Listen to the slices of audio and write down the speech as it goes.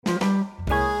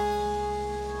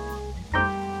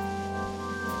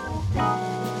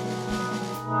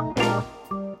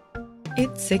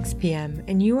6 p.m.,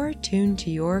 and you are tuned to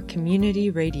your community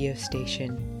radio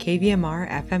station,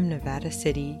 KVMR FM Nevada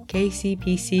City,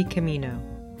 KCPC Camino.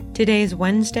 Today is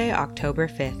Wednesday, October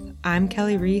 5th. I'm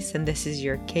Kelly Reese, and this is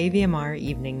your KVMR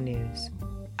Evening News.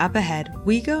 Up ahead,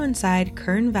 we go inside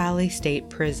Kern Valley State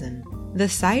Prison, the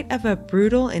site of a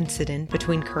brutal incident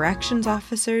between corrections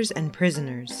officers and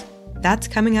prisoners. That's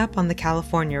coming up on the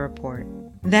California Report.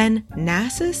 Then,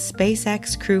 NASA's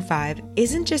SpaceX Crew 5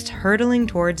 isn't just hurtling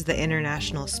towards the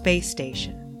International Space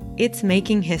Station. It's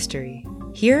making history.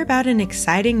 Hear about an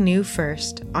exciting new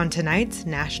first on tonight's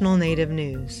National Native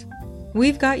News.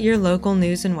 We've got your local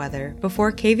news and weather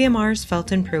before KVMR's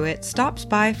Felton Pruitt stops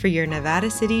by for your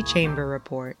Nevada City Chamber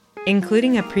Report,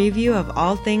 including a preview of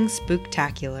all things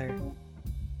spooktacular.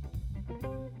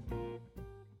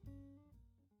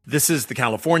 This is the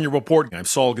California Report. I'm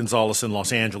Saul Gonzalez in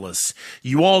Los Angeles.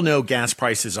 You all know gas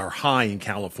prices are high in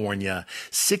California,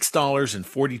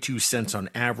 $6.42 on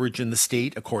average in the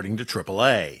state, according to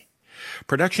AAA.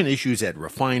 Production issues at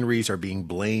refineries are being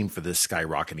blamed for this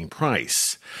skyrocketing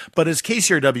price. But as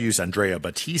KCRW's Andrea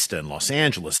Batista in Los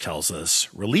Angeles tells us,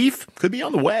 relief could be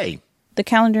on the way. The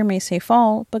calendar may say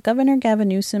fall, but Governor Gavin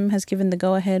Newsom has given the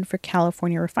go-ahead for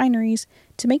California refineries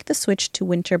to make the switch to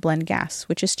winter blend gas,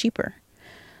 which is cheaper.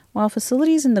 While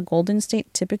facilities in the Golden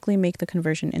State typically make the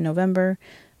conversion in November,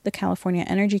 the California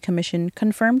Energy Commission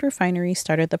confirmed refineries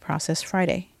started the process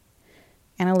Friday.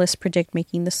 Analysts predict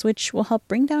making the switch will help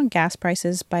bring down gas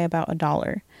prices by about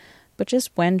 $1, but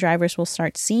just when drivers will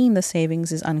start seeing the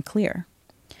savings is unclear.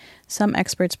 Some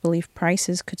experts believe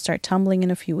prices could start tumbling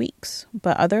in a few weeks,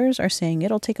 but others are saying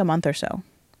it'll take a month or so.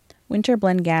 Winter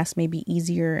blend gas may be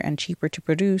easier and cheaper to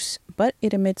produce, but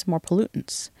it emits more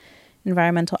pollutants.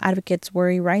 Environmental advocates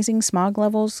worry rising smog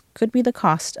levels could be the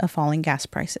cost of falling gas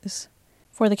prices.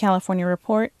 For the California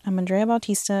Report, I'm Andrea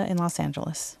Bautista in Los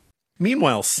Angeles.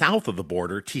 Meanwhile, south of the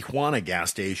border, Tijuana gas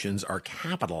stations are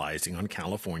capitalizing on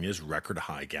California's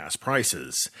record-high gas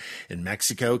prices. In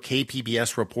Mexico,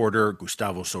 KPBS reporter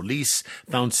Gustavo Solis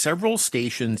found several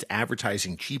stations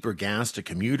advertising cheaper gas to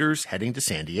commuters heading to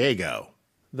San Diego.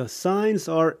 The signs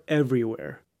are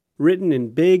everywhere, written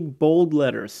in big, bold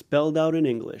letters spelled out in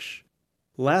English.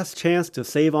 Last chance to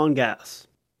save on gas.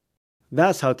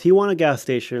 That's how Tijuana gas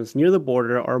stations near the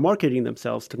border are marketing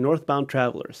themselves to northbound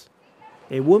travelers.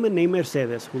 A woman named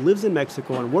Mercedes, who lives in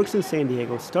Mexico and works in San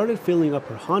Diego, started filling up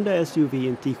her Honda SUV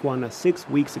in Tijuana 6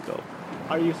 weeks ago.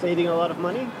 Are you saving a lot of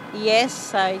money?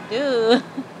 Yes, I do.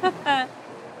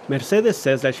 Mercedes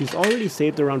says that she's already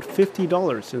saved around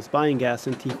 $50 since buying gas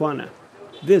in Tijuana.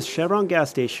 This Chevron gas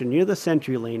station near the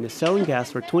Century Lane is selling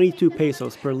gas for 22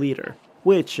 pesos per liter,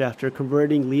 which, after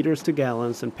converting liters to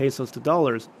gallons and pesos to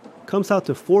dollars, comes out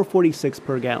to $4.46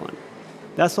 per gallon.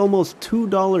 That's almost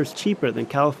 $2 cheaper than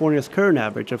California's current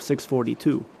average of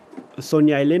 $6.42.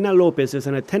 Sonia Elena Lopez is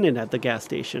an attendant at the gas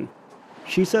station.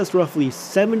 She says roughly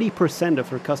 70% of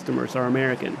her customers are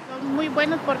American. Muy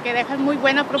buenos porque dejan muy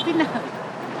buena propina.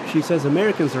 She says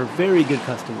Americans are very good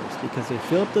customers because they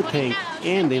fill up the tank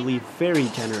and they leave very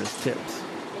generous tips.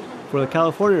 For the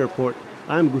California Report,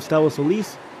 I'm Gustavo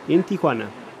Solis in Tijuana.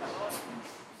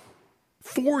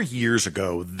 4 years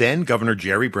ago, then Governor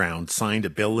Jerry Brown signed a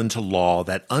bill into law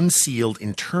that unsealed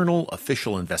internal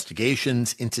official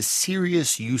investigations into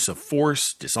serious use of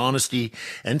force, dishonesty,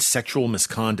 and sexual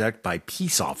misconduct by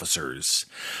peace officers.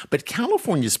 But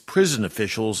California's prison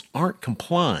officials aren't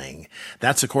complying.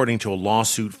 That's according to a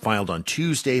lawsuit filed on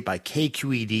Tuesday by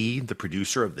KQED, the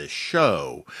producer of this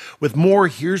show. With more,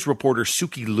 here's reporter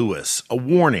Suki Lewis. A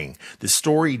warning: the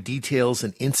story details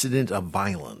an incident of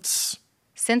violence.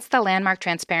 Since the landmark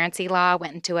transparency law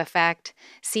went into effect,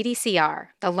 CDCR,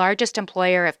 the largest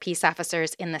employer of peace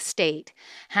officers in the state,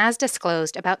 has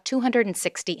disclosed about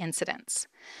 260 incidents.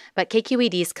 But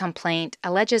KQED's complaint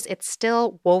alleges it's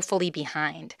still woefully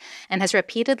behind and has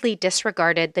repeatedly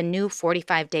disregarded the new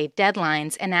 45-day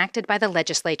deadlines enacted by the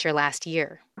legislature last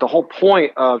year. The whole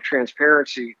point of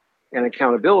transparency and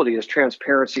accountability is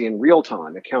transparency in real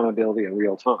time, accountability in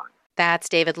real time. That's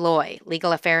David Loy,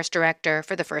 Legal Affairs Director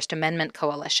for the First Amendment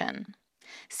Coalition.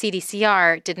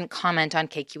 CDCR didn't comment on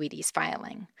KQED's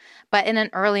filing, but in an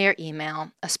earlier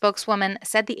email, a spokeswoman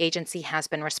said the agency has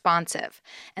been responsive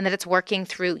and that it's working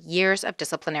through years of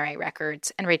disciplinary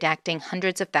records and redacting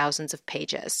hundreds of thousands of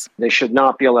pages. They should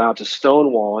not be allowed to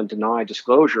stonewall and deny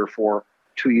disclosure for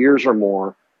 2 years or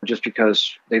more just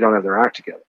because they don't have their act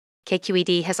together.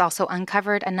 KQED has also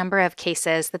uncovered a number of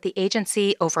cases that the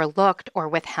agency overlooked or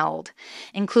withheld,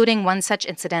 including one such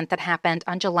incident that happened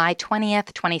on July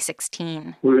 20th,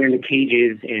 2016. We were in the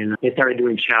cages and they started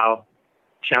doing chow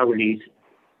release,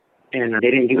 and they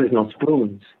didn't give us no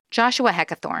spoons. Joshua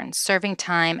Heckathorn, serving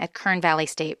time at Kern Valley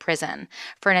State Prison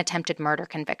for an attempted murder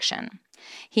conviction.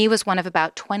 He was one of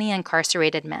about 20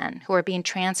 incarcerated men who were being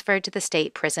transferred to the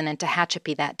state prison in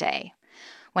Tehachapi that day,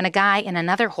 when a guy in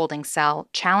another holding cell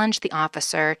challenged the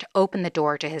officer to open the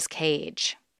door to his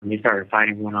cage. We started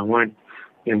fighting one-on-one,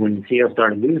 and when the CO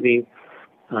started losing,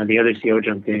 the other CO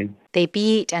jumped in. They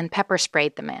beat and pepper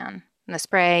sprayed the man. And the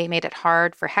spray made it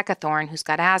hard for Heckathorn, who's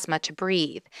got asthma, to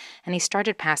breathe, and he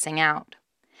started passing out.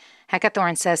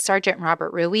 Heckathorn says Sergeant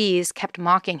Robert Ruiz kept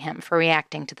mocking him for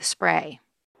reacting to the spray.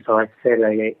 So I said,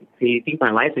 do you think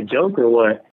my life's a joke or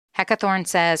what? Heckathorn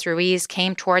says Ruiz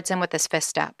came towards him with his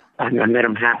fist up. I met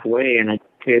him halfway, and it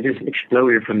just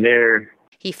exploded from there.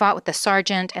 He fought with the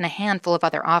sergeant and a handful of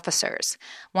other officers,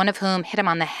 one of whom hit him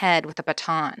on the head with a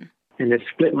baton. And it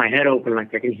split my head open,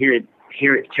 like I can hear it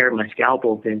tear my scalp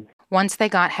open. Once they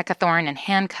got Heckathorn in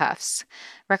handcuffs,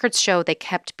 records show they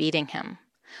kept beating him.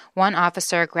 One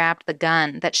officer grabbed the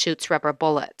gun that shoots rubber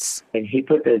bullets. And he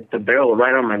put the barrel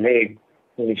right on my leg,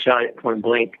 and he shot it point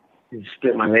blank and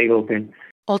split my leg open.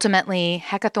 Ultimately,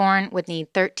 Heckathorn would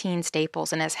need 13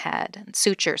 staples in his head and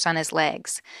sutures on his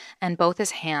legs, and both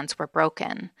his hands were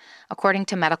broken, according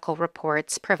to medical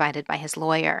reports provided by his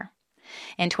lawyer.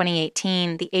 In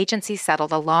 2018, the agency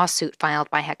settled a lawsuit filed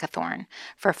by Heckathorn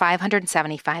for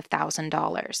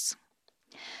 $575,000.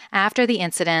 After the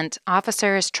incident,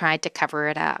 officers tried to cover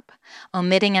it up,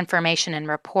 omitting information in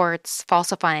reports,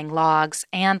 falsifying logs,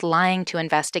 and lying to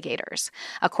investigators,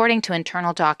 according to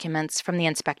internal documents from the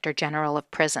Inspector General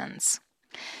of Prisons.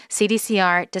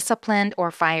 CDCR disciplined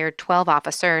or fired 12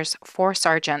 officers, 4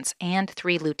 sergeants, and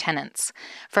 3 lieutenants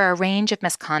for a range of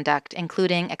misconduct,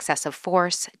 including excessive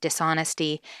force,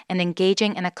 dishonesty, and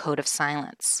engaging in a code of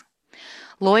silence.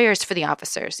 Lawyers for the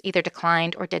officers either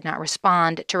declined or did not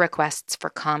respond to requests for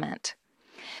comment.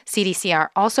 CDCR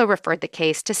also referred the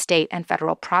case to state and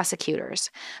federal prosecutors,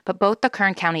 but both the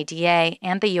Kern County DA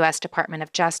and the U.S. Department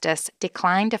of Justice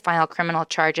declined to file criminal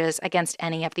charges against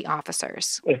any of the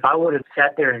officers. If I would have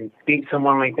sat there and beat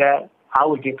someone like that, I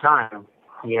would get time.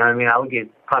 You know what I mean? I would get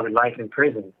probably life in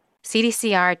prison.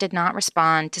 CDCR did not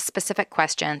respond to specific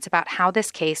questions about how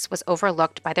this case was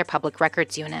overlooked by their public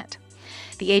records unit.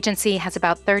 The agency has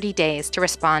about 30 days to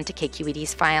respond to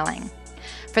KQED's filing.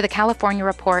 For the California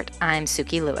Report, I'm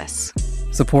Suki Lewis.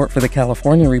 Support for the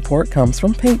California Report comes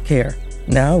from Paint Care,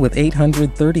 now with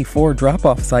 834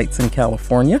 drop-off sites in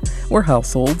California where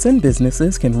households and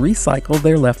businesses can recycle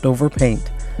their leftover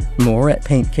paint. More at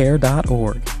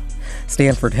paintcare.org.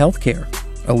 Stanford Healthcare,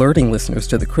 alerting listeners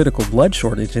to the critical blood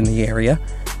shortage in the area.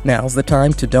 Now's the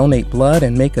time to donate blood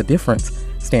and make a difference.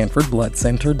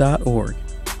 StanfordBloodCenter.org.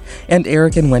 And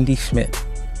Eric and Wendy Schmidt,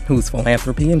 whose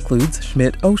philanthropy includes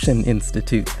Schmidt Ocean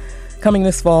Institute. Coming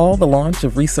this fall, the launch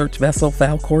of research vessel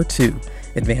Falkor 2,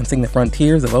 advancing the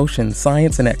frontiers of ocean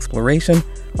science and exploration,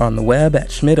 on the web at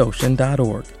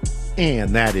schmidtocean.org. And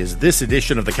that is this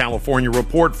edition of the California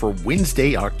Report for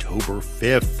Wednesday, October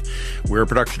 5th. We're a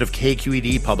production of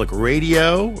KQED Public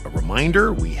Radio. A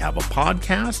reminder, we have a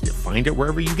podcast. Find it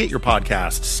wherever you get your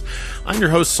podcasts. I'm your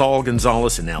host, Saul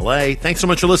Gonzalez in LA. Thanks so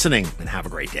much for listening, and have a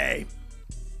great day.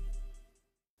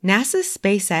 NASA's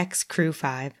SpaceX Crew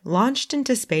 5 launched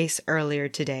into space earlier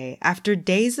today after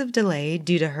days of delay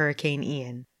due to Hurricane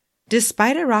Ian.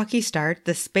 Despite a rocky start,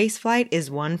 the spaceflight is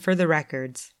one for the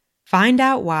records. Find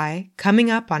out why,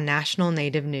 coming up on National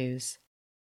Native News.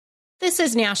 This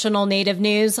is National Native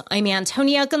News. I'm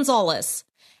Antonia Gonzalez.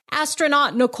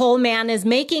 Astronaut Nicole Mann is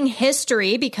making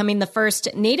history, becoming the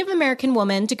first Native American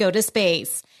woman to go to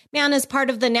space. Mann is part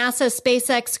of the NASA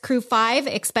SpaceX Crew 5,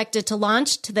 expected to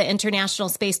launch to the International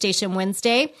Space Station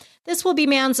Wednesday. This will be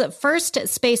Mann's first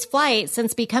space flight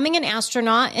since becoming an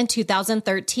astronaut in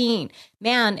 2013.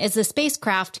 Mann is the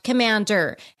spacecraft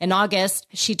commander. In August,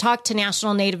 she talked to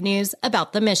National Native News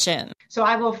about the mission. So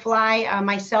I will fly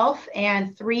myself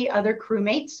and 3 other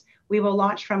crewmates. We will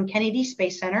launch from Kennedy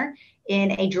Space Center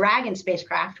in a Dragon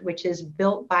spacecraft, which is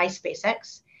built by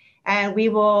SpaceX. And we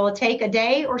will take a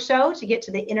day or so to get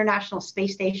to the International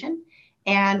Space Station,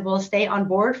 and we'll stay on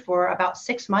board for about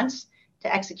 6 months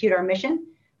to execute our mission.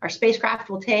 Our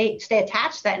spacecraft will stay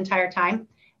attached that entire time.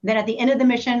 Then at the end of the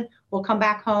mission, we'll come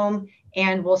back home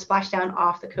and we'll splash down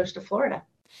off the coast of Florida.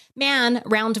 Mann,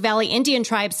 Round Valley Indian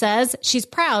Tribe, says she's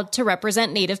proud to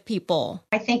represent Native people.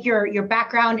 I think your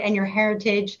background and your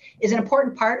heritage is an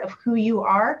important part of who you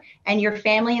are and your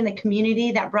family and the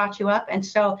community that brought you up. And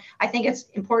so I think it's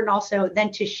important also then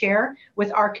to share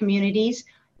with our communities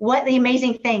what the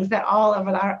amazing things that all of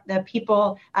the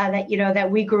people that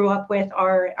we grew up with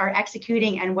are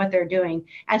executing and what they're doing.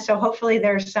 And so hopefully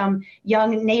there's some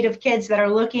young Native kids that are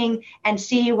looking and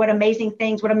see what amazing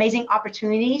things, what amazing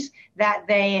opportunities that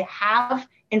they have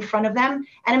in front of them.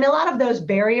 And I mean, a lot of those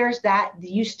barriers that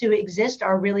used to exist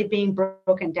are really being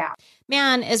broken down.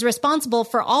 Mann is responsible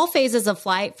for all phases of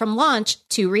flight from launch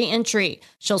to re-entry.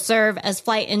 She'll serve as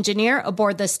flight engineer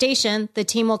aboard the station. The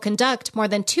team will conduct more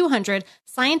than 200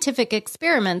 scientific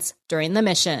experiments during the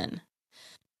mission.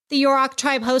 The Yurok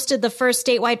tribe hosted the first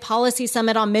statewide policy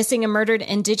summit on missing and murdered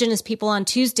Indigenous people on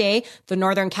Tuesday. The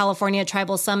Northern California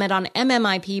Tribal Summit on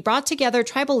MMIP brought together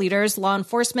tribal leaders, law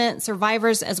enforcement,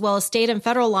 survivors, as well as state and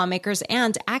federal lawmakers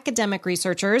and academic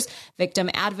researchers. Victim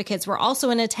advocates were also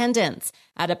in attendance.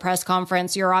 At a press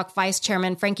conference, Yurok Vice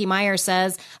Chairman Frankie Meyer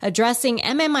says addressing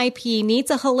MMIP needs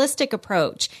a holistic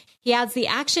approach. He adds the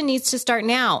action needs to start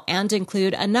now and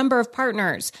include a number of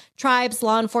partners, tribes,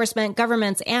 law enforcement,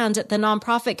 governments, and the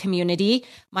nonprofit community.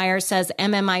 Meyer says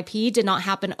MMIP did not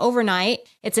happen overnight.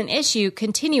 It's an issue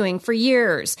continuing for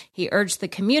years. He urged the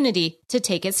community to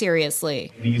take it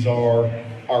seriously. These are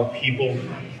our people.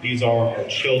 These are our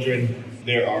children.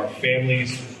 They're our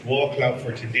families. We'll look out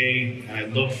for today, and I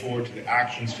look forward to the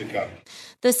actions to come.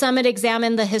 The summit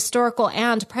examined the historical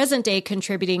and present-day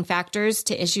contributing factors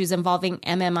to issues involving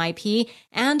MMIP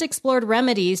and explored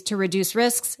remedies to reduce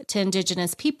risks to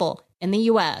Indigenous people in the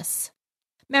U.S.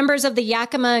 Members of the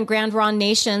Yakima and Grand Ronde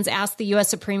Nations asked the U.S.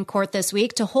 Supreme Court this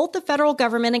week to hold the federal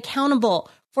government accountable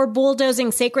for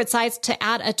bulldozing sacred sites to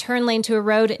add a turn lane to a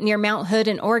road near Mount Hood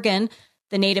in Oregon.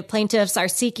 The Native plaintiffs are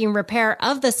seeking repair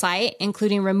of the site,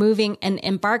 including removing an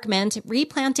embankment,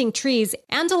 replanting trees,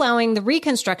 and allowing the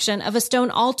reconstruction of a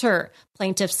stone altar.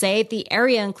 Plaintiffs say the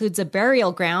area includes a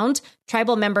burial ground.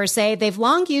 Tribal members say they've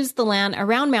long used the land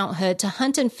around Mount Hood to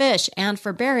hunt and fish and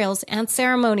for burials and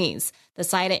ceremonies. The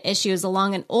site at issue is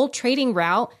along an old trading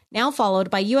route, now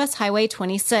followed by U.S. Highway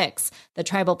 26. The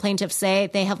tribal plaintiffs say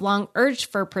they have long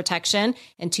urged for protection.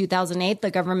 In 2008,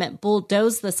 the government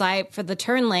bulldozed the site for the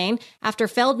turn lane. After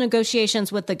failed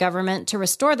negotiations with the government to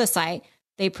restore the site,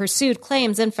 they pursued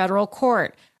claims in federal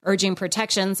court, urging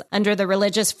protections under the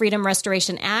Religious Freedom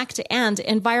Restoration Act and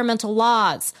environmental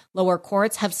laws. Lower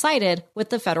courts have sided with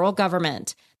the federal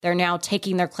government. They're now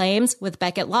taking their claims with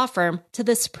Beckett Law Firm to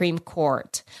the Supreme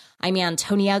Court. I'm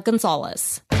Antonia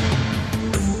Gonzalez.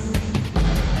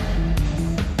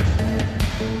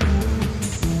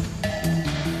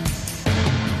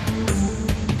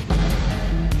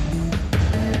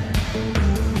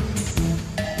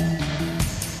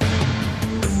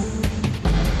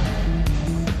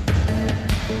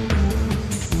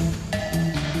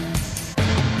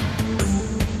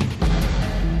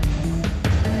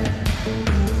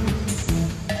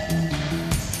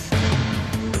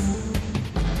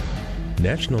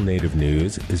 National Native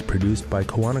News is produced by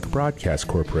Koahnic Broadcast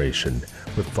Corporation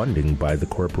with funding by the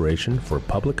Corporation for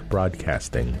Public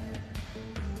Broadcasting.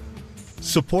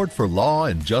 Support for law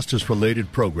and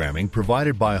justice-related programming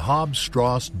provided by Hobbs,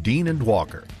 Strauss, Dean &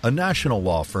 Walker, a national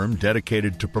law firm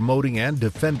dedicated to promoting and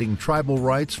defending tribal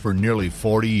rights for nearly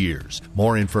 40 years.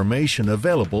 More information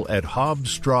available at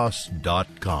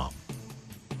hobbsstrauss.com.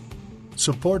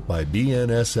 Support by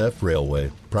BNSF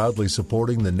Railway, proudly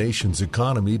supporting the nation's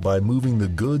economy by moving the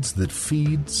goods that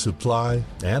feed, supply,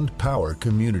 and power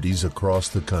communities across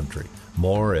the country.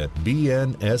 More at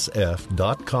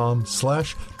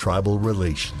bnsf.com/tribal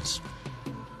relations.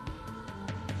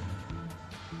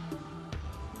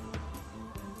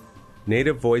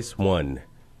 Native Voice One,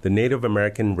 the Native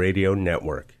American Radio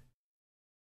Network.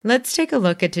 Let's take a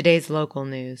look at today's local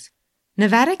news.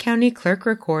 Nevada County Clerk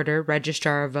Recorder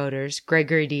Registrar of Voters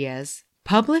Gregory Diaz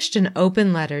published an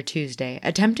open letter Tuesday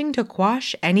attempting to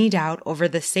quash any doubt over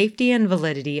the safety and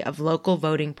validity of local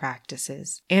voting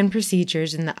practices and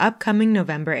procedures in the upcoming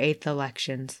November 8th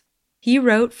elections. He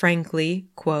wrote frankly,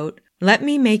 quote, "Let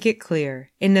me make it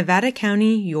clear, in Nevada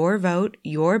County, your vote,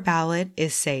 your ballot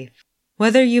is safe.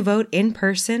 Whether you vote in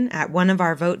person at one of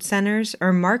our vote centers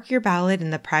or mark your ballot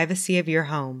in the privacy of your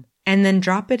home, and then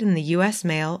drop it in the U.S.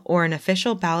 mail or an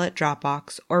official ballot drop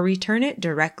box or return it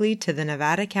directly to the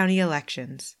Nevada County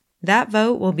elections. That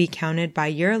vote will be counted by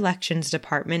your elections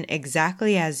department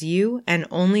exactly as you and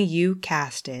only you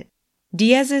cast it."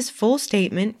 Diaz's full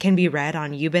statement can be read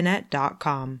on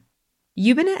ubinet.com.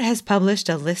 Ubinet has published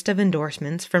a list of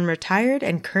endorsements from retired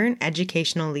and current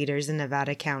educational leaders in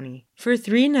Nevada County for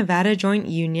 3 Nevada Joint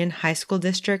Union High School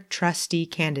District trustee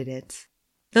candidates.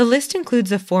 The list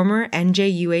includes a former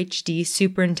NJUHD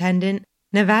superintendent,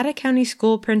 Nevada County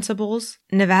school principals,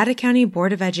 Nevada County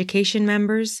Board of Education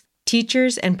members,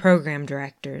 teachers, and program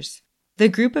directors. The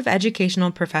group of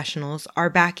educational professionals are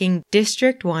backing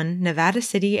District 1 Nevada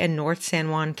City and North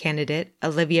San Juan candidate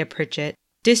Olivia Pritchett,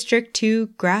 District 2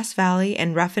 Grass Valley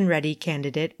and Rough and Ready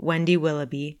candidate Wendy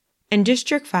Willoughby, and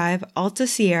District 5 Alta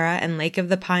Sierra and Lake of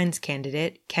the Pines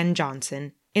candidate Ken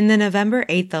Johnson in the November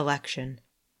 8th election.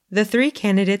 The three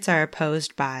candidates are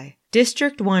opposed by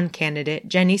District 1 candidate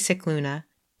Jenny Cicluna,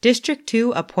 District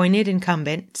 2 appointed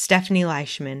incumbent Stephanie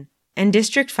Leishman, and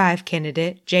District 5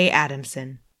 candidate Jay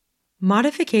Adamson.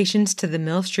 Modifications to the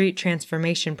Mill Street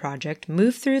Transformation Project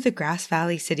moved through the Grass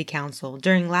Valley City Council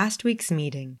during last week's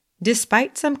meeting,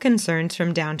 despite some concerns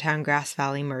from downtown Grass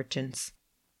Valley merchants.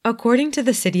 According to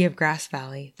the City of Grass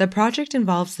Valley, the project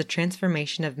involves the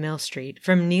transformation of Mill Street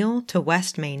from Neal to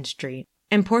West Main Street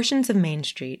and portions of Main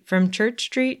Street from Church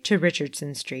Street to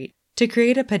Richardson Street to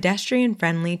create a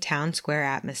pedestrian-friendly town square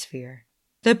atmosphere.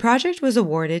 The project was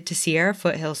awarded to Sierra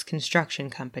Foothills Construction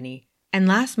Company, and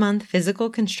last month physical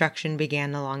construction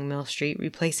began along Mill Street,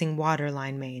 replacing water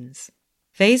line mains.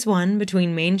 Phase 1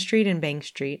 between Main Street and Bank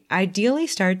Street ideally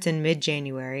starts in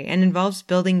mid-January and involves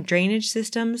building drainage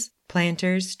systems,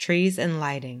 planters, trees, and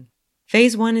lighting.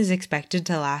 Phase 1 is expected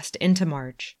to last into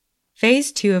March.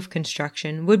 Phase 2 of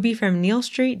construction would be from Neal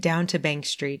Street down to Bank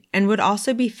Street and would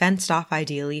also be fenced off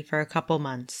ideally for a couple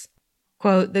months.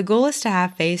 Quote, the goal is to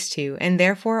have Phase 2 and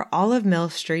therefore all of Mill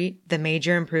Street, the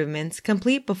major improvements,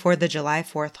 complete before the July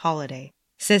 4th holiday,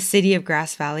 says City of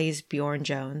Grass Valley's Bjorn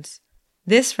Jones.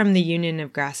 This from the Union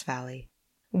of Grass Valley.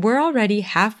 We're already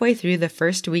halfway through the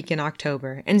first week in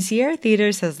October, and Sierra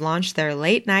Theaters has launched their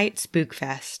Late Night Spook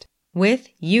Fest with,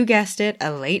 you guessed it,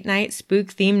 a late-night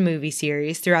spook-themed movie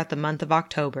series throughout the month of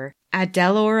October at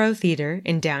Del Oro Theater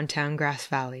in downtown Grass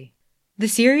Valley. The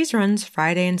series runs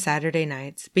Friday and Saturday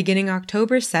nights, beginning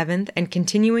October 7th and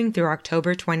continuing through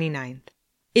October 29th.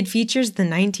 It features the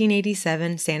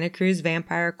 1987 Santa Cruz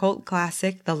vampire cult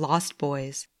classic The Lost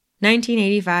Boys,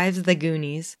 1985's The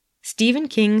Goonies, Stephen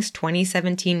King's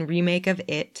 2017 remake of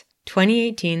It,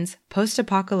 2018's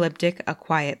post-apocalyptic A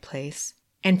Quiet Place,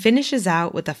 and finishes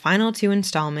out with the final two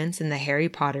installments in the Harry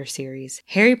Potter series,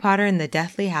 Harry Potter and the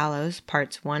Deathly Hallows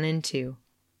Parts 1 and 2.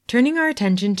 Turning our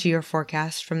attention to your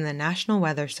forecast from the National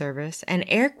Weather Service and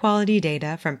air quality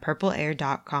data from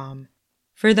purpleair.com.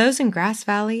 For those in Grass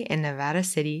Valley and Nevada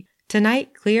City,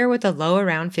 tonight clear with a low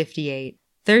around 58.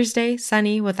 Thursday,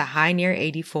 sunny with a high near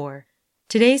 84.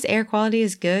 Today's air quality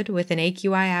is good with an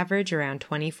AQI average around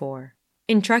 24.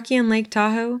 In Truckee and Lake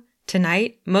Tahoe,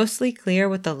 tonight mostly clear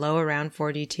with a low around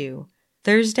 42.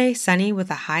 Thursday, sunny with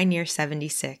a high near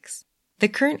 76. The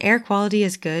current air quality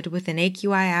is good with an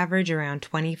AQI average around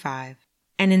 25.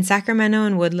 And in Sacramento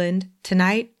and Woodland,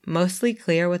 tonight mostly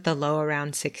clear with a low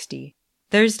around 60.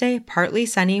 Thursday, partly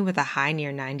sunny with a high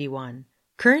near 91.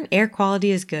 Current air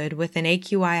quality is good with an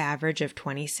AQI average of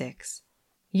 26.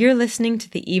 You're listening to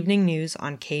the evening news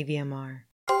on KVMR.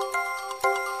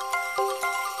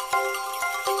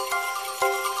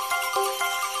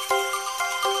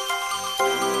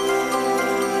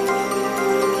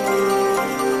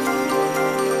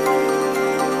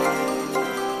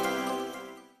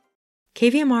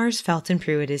 KVMR's Felton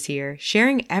Pruitt is here,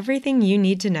 sharing everything you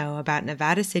need to know about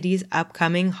Nevada City's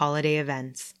upcoming holiday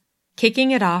events.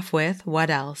 Kicking it off with, what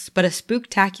else, but a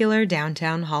spooktacular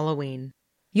downtown Halloween.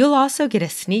 You'll also get a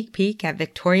sneak peek at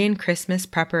Victorian Christmas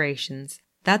preparations.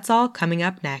 That's all coming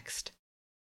up next.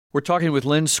 We're talking with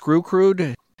Lynn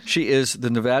Screwcrude. She is the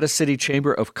Nevada City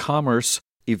Chamber of Commerce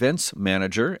events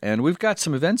manager, and we've got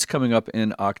some events coming up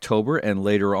in October and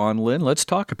later on. Lynn, let's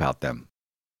talk about them.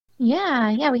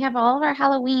 Yeah, we have all of our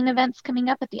Halloween events coming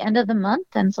up at the end of the month,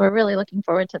 and so we're really looking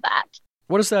forward to that.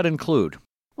 What does that include?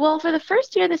 Well, for the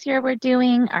first year this year, we're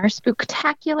doing our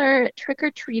spooktacular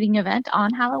trick-or-treating event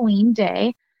on Halloween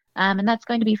Day, and that's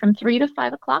going to be from 3 to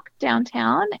 5 o'clock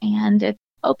downtown, and it's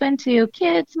open to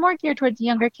kids, more geared towards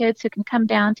younger kids who can come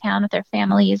downtown with their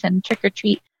families and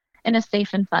trick-or-treat in a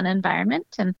safe and fun environment.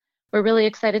 And we're really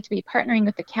excited to be partnering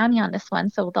with the county on this one,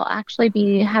 so they'll actually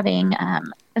be having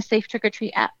a safe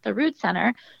trick-or-treat at the Rood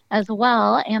Center as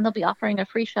well, and they'll be offering a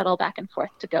free shuttle back and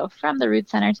forth to go from the Rood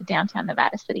Center to downtown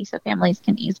Nevada City, so families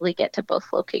can easily get to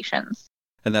both locations.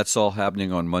 And that's all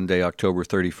happening on Monday, October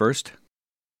 31st?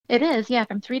 It is, yeah,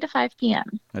 from 3 to 5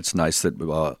 p.m. That's nice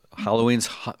that Halloween's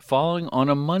falling on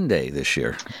a Monday this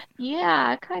year.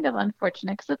 Yeah, kind of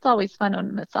unfortunate because it's always fun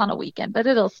when it's on a weekend, but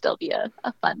it'll still be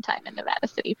a fun time in Nevada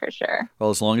City for sure.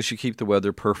 Well, as long as you keep the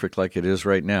weather perfect like it is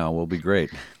right now, we'll be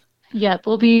great. Yep,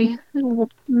 we'll be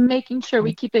making sure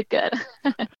we keep it good.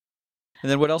 And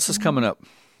then what else is coming up?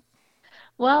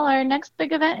 Well, our next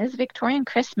big event is Victorian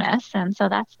Christmas, and so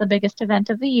that's the biggest event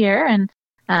of the year, and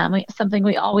Something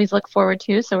we always look forward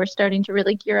to. So we're starting to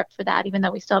really gear up for that, even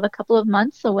though we still have a couple of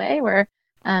months away. We're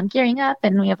gearing up,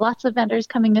 and we have lots of vendors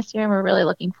coming this year, and we're really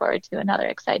looking forward to another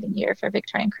exciting year for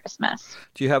Victorian Christmas.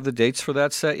 Do you have the dates for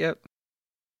that set yet?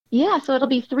 Yeah, so it'll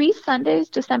be 3 Sundays,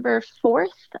 December 4th,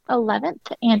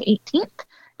 11th, and 18th.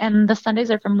 And the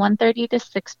Sundays are from 1:30 to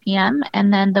 6 p.m.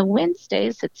 And then the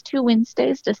Wednesdays, it's 2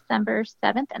 Wednesdays, December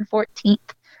 7th and 14th.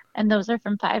 And those are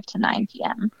from 5 to 9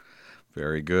 p.m.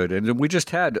 Very good. And we just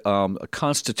had a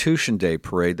Constitution Day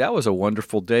parade. That was a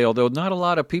wonderful day, although not a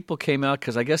lot of people came out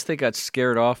because I guess they got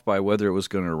scared off by whether it was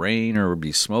going to rain or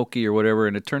be smoky or whatever,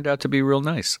 and it turned out to be real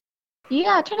nice.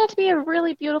 Yeah, it turned out to be a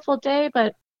really beautiful day,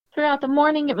 but throughout the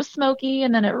morning it was smoky,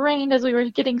 and then it rained as we were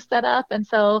getting set up, and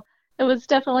so it was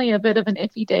definitely a bit of an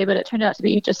iffy day, but it turned out to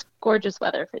be just gorgeous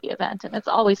weather for the event, and it's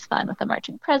always fun with the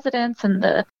marching presidents and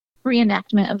the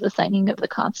reenactment of the signing of the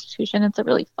Constitution. It's a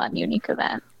really fun, unique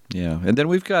event. Yeah, and then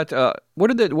we've got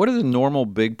what are the normal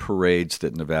big parades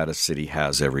that Nevada City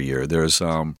has every year? There's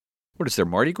what is there,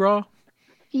 Mardi Gras?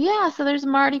 Yeah, so there's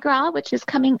Mardi Gras, which is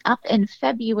coming up in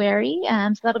February,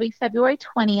 so that'll be February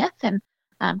 20th, and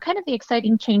kind of the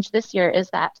exciting change this year is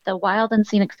that the Wild and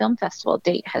Scenic Film Festival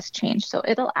date has changed, so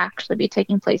it'll actually be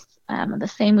taking place the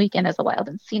same weekend as the Wild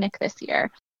and Scenic this year,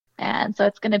 and so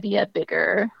it's going to be a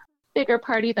bigger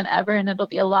party than ever, and it'll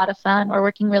be a lot of fun. We're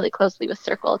working really closely with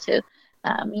Circle to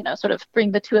sort of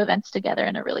bring the two events together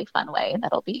in a really fun way. And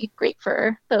that'll be great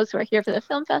for those who are here for the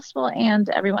film festival and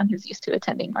everyone who's used to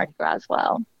attending Mardi Gras as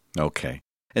well. Okay.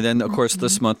 And then, of course,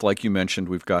 this month, like you mentioned,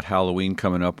 we've got Halloween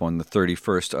coming up on the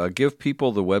 31st. Give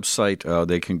people the website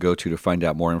they can go to find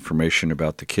out more information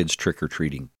about the kids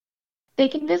trick-or-treating. They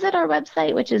can visit our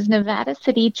website, which is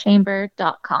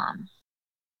nevadacitychamber.com.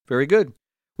 Very good.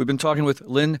 We've been talking with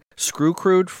Lynn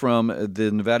Screwcrude from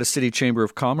the Nevada City Chamber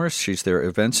of Commerce. She's their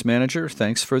events manager.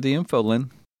 Thanks for the info,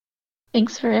 Lynn.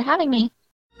 Thanks for having me.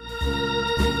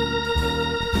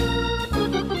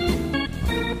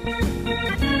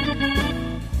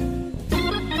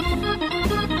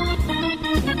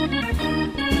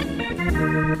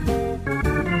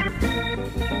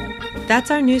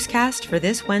 That's our newscast for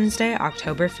this Wednesday,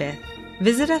 October 5th.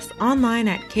 Visit us online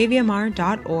at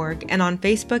kvmr.org and on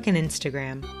Facebook and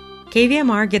Instagram.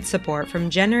 KVMR gets support from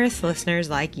generous listeners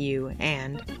like you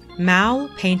and Maul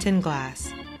Paint and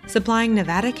Glass, supplying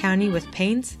Nevada County with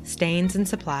paints, stains, and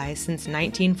supplies since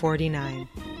 1949,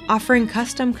 offering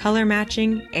custom color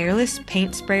matching, airless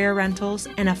paint sprayer rentals,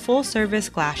 and a full-service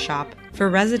glass shop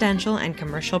for residential and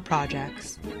commercial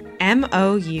projects.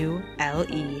 MOULE,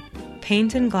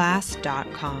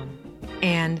 paintandglass.com.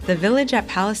 And the Village at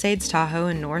Palisades Tahoe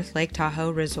and North Lake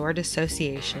Tahoe Resort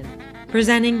Association,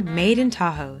 presenting Made in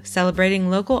Tahoe,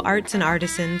 celebrating local arts and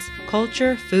artisans,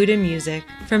 culture, food, and music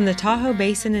from the Tahoe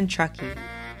Basin and Truckee,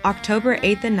 October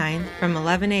 8th and 9th from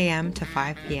 11 a.m. to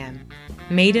 5 p.m.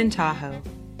 Made in Tahoe,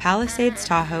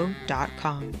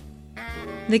 palisadestahoe.com.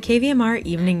 The KVMR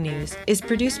Evening News is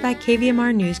produced by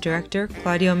KVMR News Director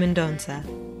Claudio Mendonça.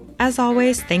 As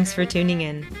always, thanks for tuning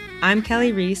in. I'm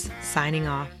Kelly Reese, signing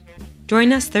off.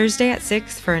 Join us Thursday at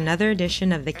 6 for another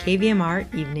edition of the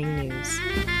KVMR Evening News.